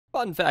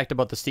Fun fact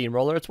about the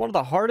Steamroller, it's one of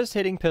the hardest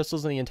hitting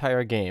pistols in the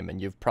entire game,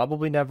 and you've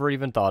probably never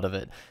even thought of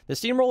it. The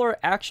Steamroller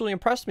actually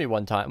impressed me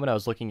one time when I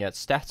was looking at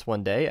stats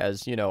one day,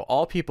 as, you know,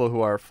 all people who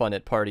are fun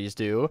at parties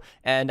do,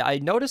 and I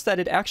noticed that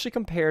it actually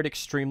compared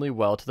extremely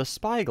well to the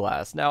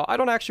Spyglass. Now, I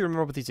don't actually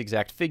remember what these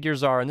exact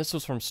figures are, and this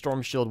was from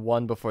Storm Shield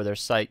 1 before their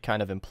site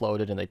kind of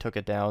imploded and they took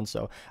it down,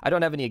 so I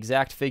don't have any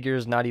exact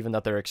figures, not even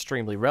that they're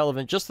extremely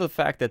relevant, just the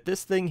fact that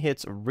this thing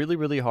hits really,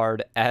 really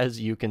hard,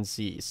 as you can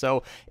see.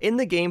 So, in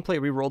the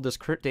gameplay, we rolled this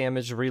crit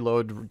damage,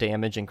 reload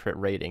damage, and crit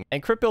rating.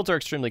 And crit builds are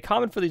extremely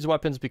common for these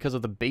weapons because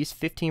of the base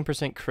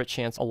 15% crit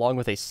chance along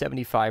with a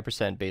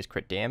 75% base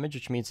crit damage,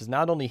 which means it's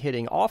not only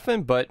hitting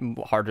often, but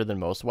harder than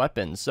most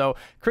weapons. So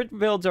crit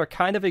builds are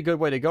kind of a good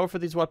way to go for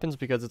these weapons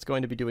because it's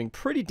going to be doing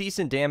pretty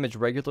decent damage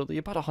regularly,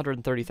 about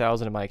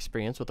 130,000 in my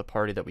experience with the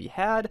party that we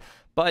had,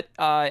 but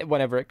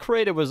whenever it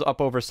crit, it was up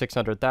over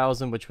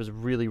 600,000, which was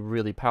really,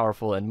 really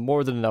powerful and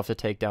more than enough to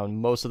take down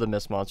most of the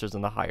mist monsters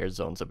in the higher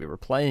zones that we were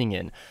playing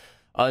in.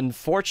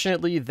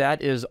 Unfortunately,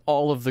 that is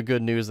all of the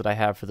good news that I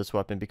have for this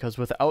weapon, because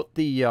without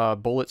the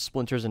bullet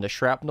splinters into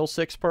shrapnel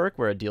 6 perk,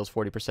 where it deals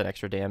 40%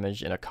 extra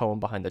damage in a cone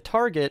behind the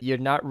target, you're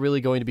not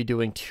really going to be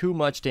doing too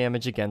much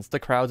damage against the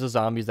crowds of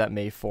zombies that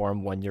may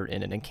form when you're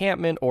in an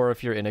encampment, or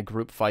if you're in a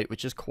group fight,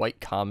 which is quite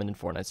common in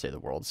Fortnite Save the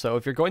World. So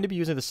if you're going to be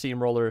using the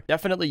Steamroller,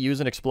 definitely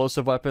use an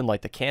explosive weapon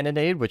like the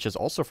Cannonade, which is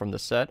also from the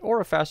set, or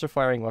a faster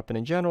firing weapon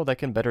in general that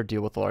can better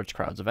deal with large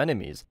crowds of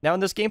enemies. Now in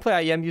this gameplay,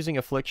 I am using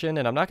Affliction,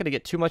 and I'm not going to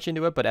get too much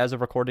into it, but as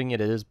of recording it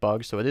is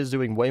bugged, so it is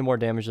doing way more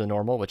damage than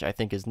normal, which I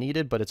think is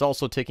needed, but it's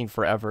also taking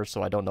forever,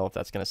 so I don't know if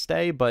that's going to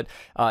stay, but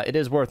it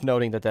is worth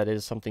noting that that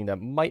is something that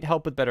might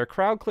help with better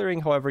crowd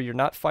clearing. However, you're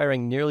not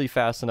firing nearly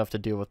fast enough to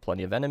deal with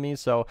plenty of enemies,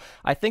 so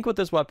I think what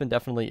this weapon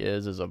definitely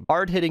is a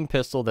hard-hitting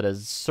pistol that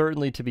is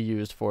certainly to be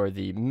used for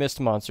the mist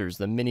monsters,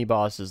 the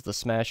mini-bosses, the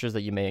smashers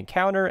that you may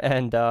encounter,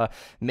 and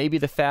maybe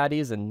the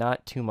fatties, and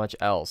not too much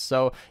else.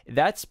 So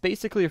that's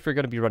basically if you're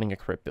going to be running a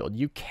crit build.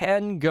 You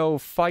can go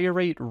fire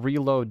rate,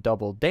 reload,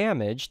 double damage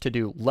to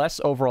do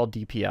less overall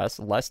DPS,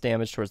 less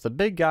damage towards the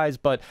big guys,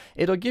 but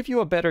it'll give you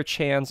a better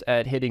chance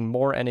at hitting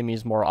more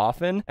enemies more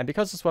often, and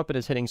because this weapon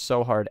is hitting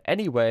so hard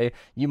anyway,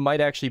 you might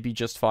actually be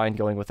just fine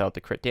going without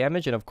the crit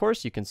damage. And of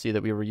course, you can see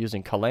that we were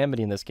using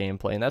Calamity in this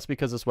gameplay, and that's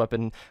because this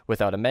weapon,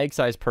 without a mag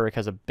size perk,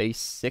 has a base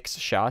 6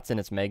 shots in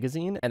its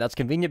magazine, and that's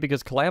convenient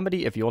because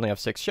Calamity, if you only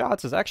have 6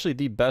 shots, is actually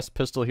the best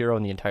pistol hero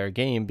in the entire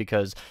game,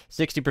 because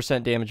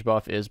 60% damage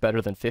buff is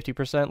better than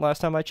 50%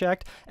 last time I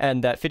checked,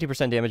 and that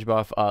 50% damage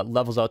buff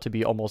levels out to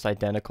be almost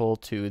identical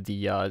to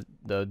the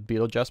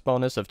Beetlejuice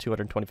bonus of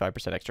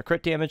 225% extra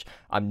crit damage.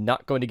 I'm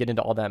not going to get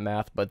into all that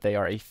math, but they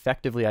are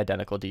effectively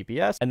identical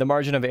DPS, and the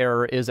margin of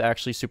error is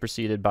actually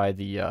superseded by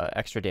the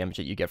extra damage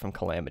that you get from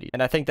Calamity.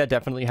 And I think that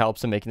definitely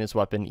helps in making this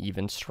weapon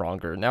even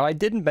stronger. Now, I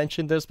didn't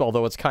mention this,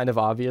 although it's kind of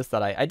obvious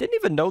that I didn't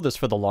even know this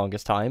for the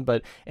longest time,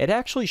 but it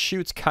actually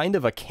shoots kind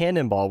of a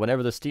cannonball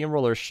whenever the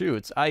Steamroller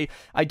shoots. I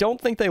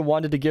don't think they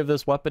wanted to give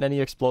this weapon any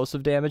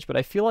explosive damage, but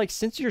I feel like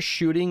since you're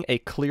shooting a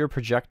clear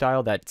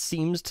projectile that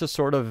seems to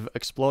sort of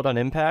explode on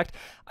impact,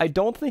 I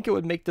don't think it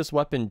would make this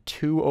weapon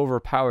too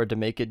overpowered to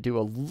make it do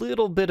a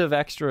little bit of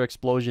extra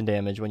explosion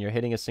damage when you're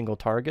hitting a single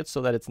target,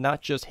 so that it's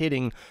not just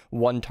hitting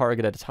one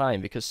target at a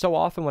time. Because so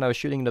often when I was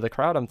shooting into the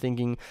crowd, I'm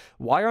thinking,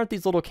 why aren't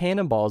these little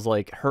cannonballs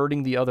like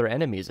hurting the other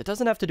enemies? It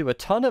doesn't have to do a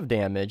ton of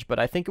damage, but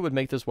I think it would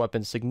make this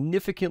weapon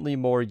significantly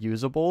more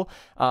usable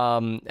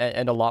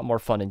and a lot more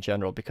fun in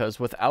general, because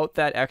without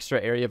that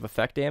extra area of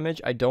effect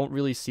damage, I don't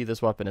really see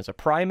this weapon as a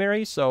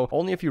primary. So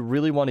only if you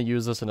really want to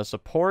use this in a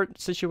support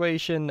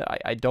situation,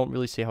 I don't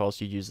really see how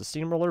else you'd use the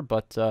Steamroller,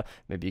 but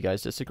maybe you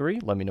guys disagree.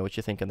 Let me know what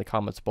you think in the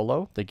comments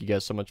below. Thank you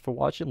guys so much for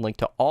watching. Link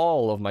to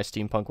all of my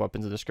Steampunk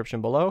weapons in the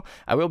description below.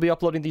 I will be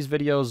uploading these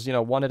videos, you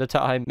know, one at a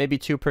time, maybe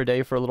 2 per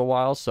day for a little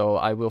while, so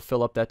I will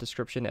fill up that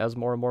description as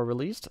more and more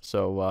released.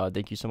 So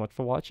thank you so much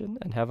for watching,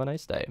 and have a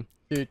nice day.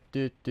 And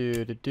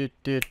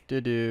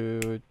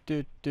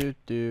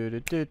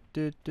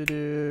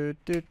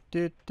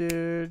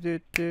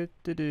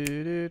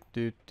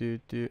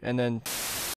then